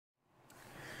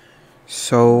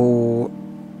So,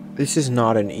 this is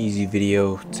not an easy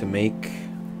video to make.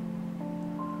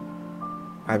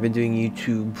 I've been doing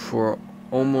YouTube for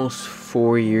almost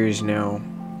 4 years now,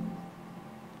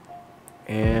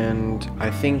 and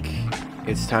I think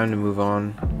it's time to move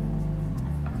on.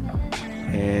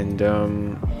 And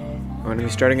I'm going to be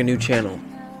starting a new channel.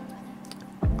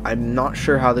 I'm not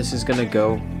sure how this is going to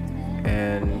go,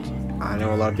 and I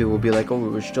know a lot of people will be like, oh,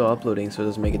 we're still uploading, so it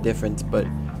doesn't make a difference, but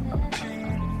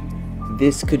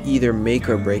this could either make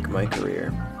or break my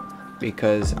career,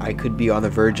 because I could be on the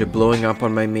verge of blowing up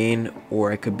on my main,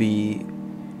 or I could be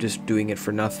just doing it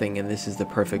for nothing and this is the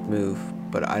perfect move,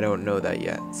 but I don't know that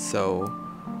yet. So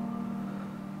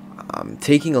I'm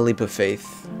taking a leap of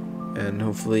faith, and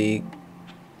hopefully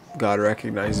God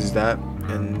recognizes that,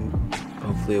 and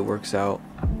hopefully it works out.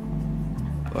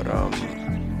 But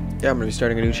yeah, I'm gonna be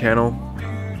starting a new channel.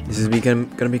 This is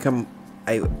gonna become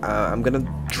I'm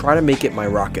gonna try to make it my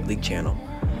Rocket League channel.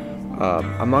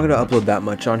 I'm not gonna upload that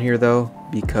much on here though,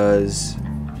 because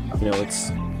it's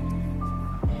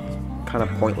kind of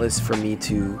pointless for me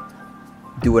to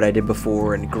do what I did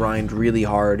before and grind really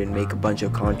hard and make a bunch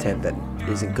of content that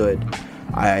isn't good.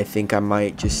 I think I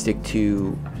might just stick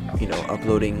to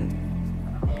uploading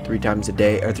 3 times a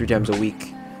day or 3 times a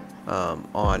week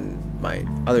on my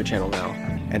other channel now,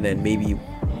 and then maybe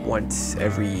once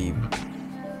every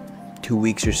 2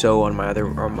 weeks or so on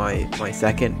my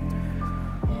second.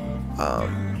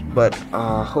 But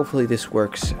hopefully this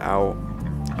works out.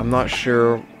 I'm not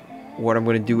sure what I'm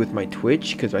going to do with my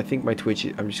Twitch, because I think my Twitch,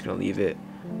 I'm just going to leave it.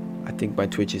 I think my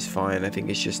Twitch is fine. I think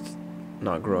it's just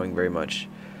not growing very much.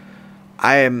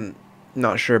 I am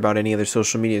not sure about any other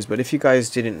social medias, but if you guys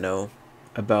didn't know,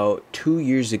 about 2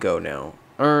 years ago now,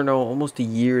 or no, almost a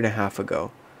year and a half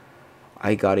ago,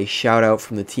 I got a shout out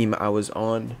from the team I was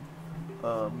on.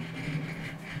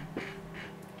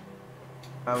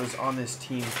 I was on this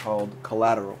team called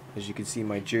Collateral. As you can see,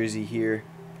 my jersey here.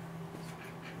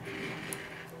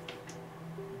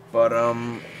 But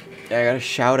I got a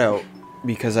shout out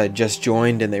because I just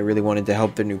joined and they really wanted to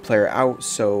help their new player out,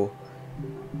 so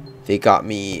they got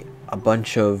me a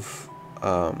bunch of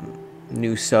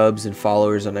new subs and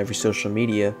followers on every social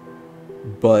media,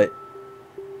 but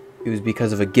it was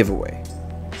because of a giveaway.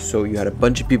 So you had a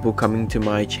bunch of people coming to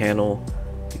my channel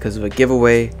because of a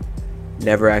giveaway,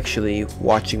 never actually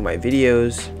watching my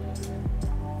videos,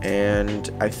 and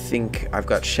I think I've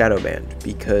got shadow banned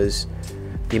because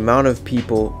the amount of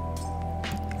people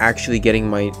actually getting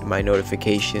my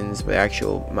notifications, the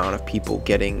actual amount of people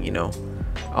getting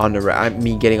on the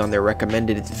me getting on their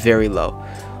recommended, it's very low.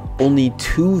 Only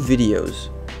 2 videos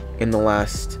in the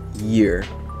last year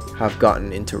have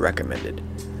gotten into recommended.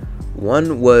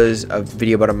 One was a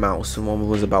video about a mouse and one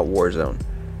was about Warzone.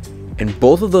 And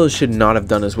both of those should not have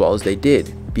done as well as they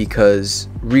did, because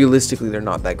realistically they're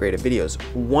not that great at videos.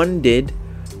 One did.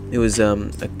 It was a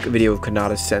video of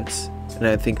Kanata Sense, and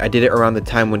I think I did it around the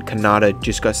time when Kanata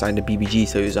just got signed to BBG,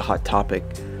 so it was a hot topic.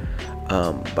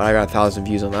 But I got 1,000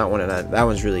 views on that one, and that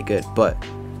one's really good. But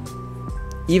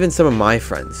even some of my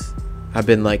friends have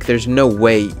been like, there's no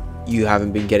way you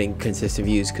haven't been getting consistent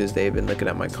views, because they've been looking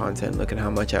at my content, looking at how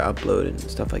much I upload and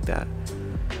stuff like that.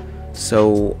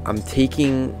 So I'm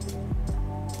taking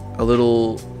a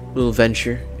little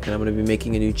venture, and I'm going to be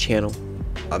making a new channel.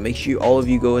 Make sure all of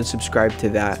you go and subscribe to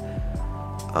that.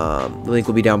 The link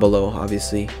will be down below,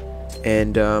 obviously.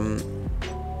 And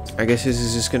I guess this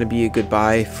is just going to be a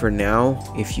goodbye for now.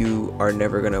 If you are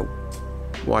never going to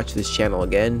watch this channel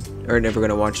again, or never going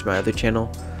to watch my other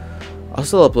channel, I'll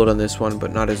still upload on this one,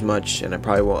 but not as much, and I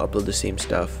probably won't upload the same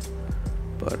stuff.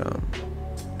 But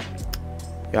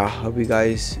yeah, hope you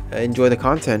guys enjoy the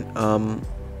content.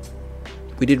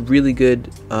 We did really good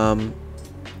in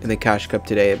the Cash Cup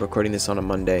today. I'm recording this on a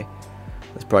Monday.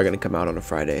 It's probably going to come out on a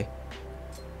Friday.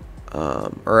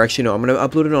 Or actually, no, I'm going to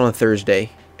upload it on a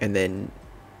Thursday, and then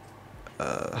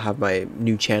have my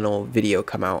new channel video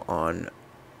come out on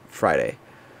Friday.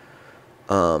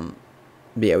 But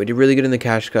yeah, we did really good in the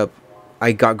Cash Cup.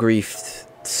 I got griefed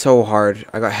so hard.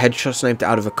 I got headshot sniped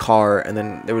out of a car, and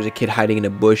then there was a kid hiding in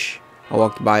a bush. I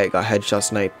walked by it, got headshot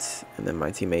sniped, and then my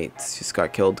teammates just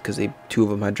got killed because 2 of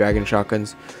them had dragon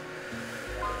shotguns.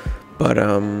 But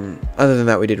other than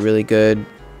that, we did really good,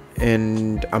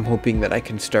 and I'm hoping that I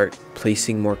can start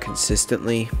placing more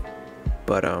consistently.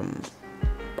 But I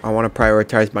want to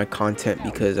prioritize my content,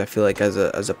 because I feel like as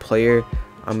a player,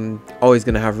 I'm always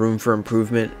gonna have room for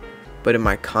improvement. But in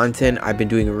my content, I've been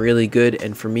doing really good,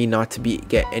 and for me not to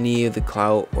get any of the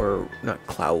clout, or not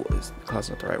clout, clout's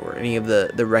not the right word, any of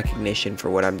the recognition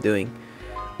for what I'm doing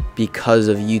because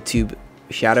of YouTube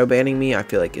shadow banning me, I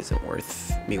feel like isn't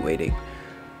worth me waiting.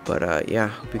 But yeah,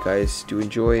 hope you guys do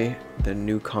enjoy the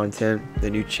new content, the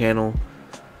new channel.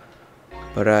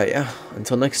 But yeah,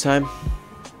 until next time,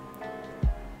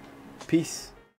 peace.